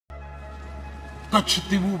कच्छ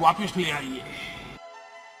तीवू वापस ले आइए.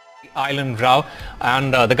 Island row,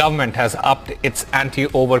 and the government has upped its ante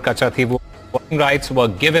over Kachativu. Voting rights were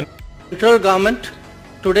given. Central government,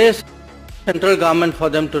 today's central government for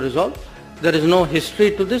them to resolve. There is no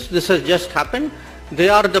history to this. This has just happened. They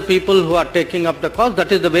are the people who are taking up the cause.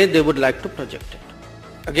 That is the way they would like to project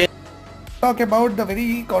it. Again, talk about the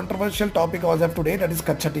very controversial topic as of today, that is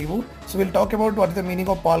Kachativu. So we'll talk about what is the meaning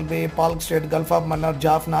of Palk Bay, Palk Strait, Gulf of Mannar,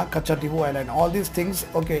 Jaffna, Kachativu Island. All these things,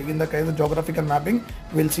 okay, in the case of geographical mapping,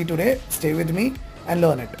 we'll see today. Stay with me and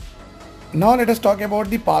learn it. Now let us talk about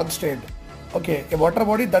the Palk Strait. Okay, a water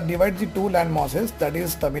body that divides the two land masses, that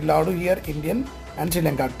is Tamil Nadu here, Indian, and Sri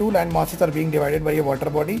Lanka. Two land masses are being divided by a water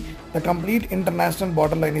body. The complete international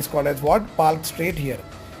borderline is called as what? Palk Strait here.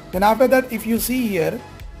 Then after that, if you see here,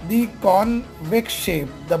 the convex shape,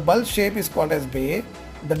 the bulge shape is called as bay.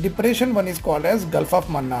 The depression one is called as Gulf of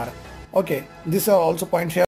Mannar. Okay, these are also points here.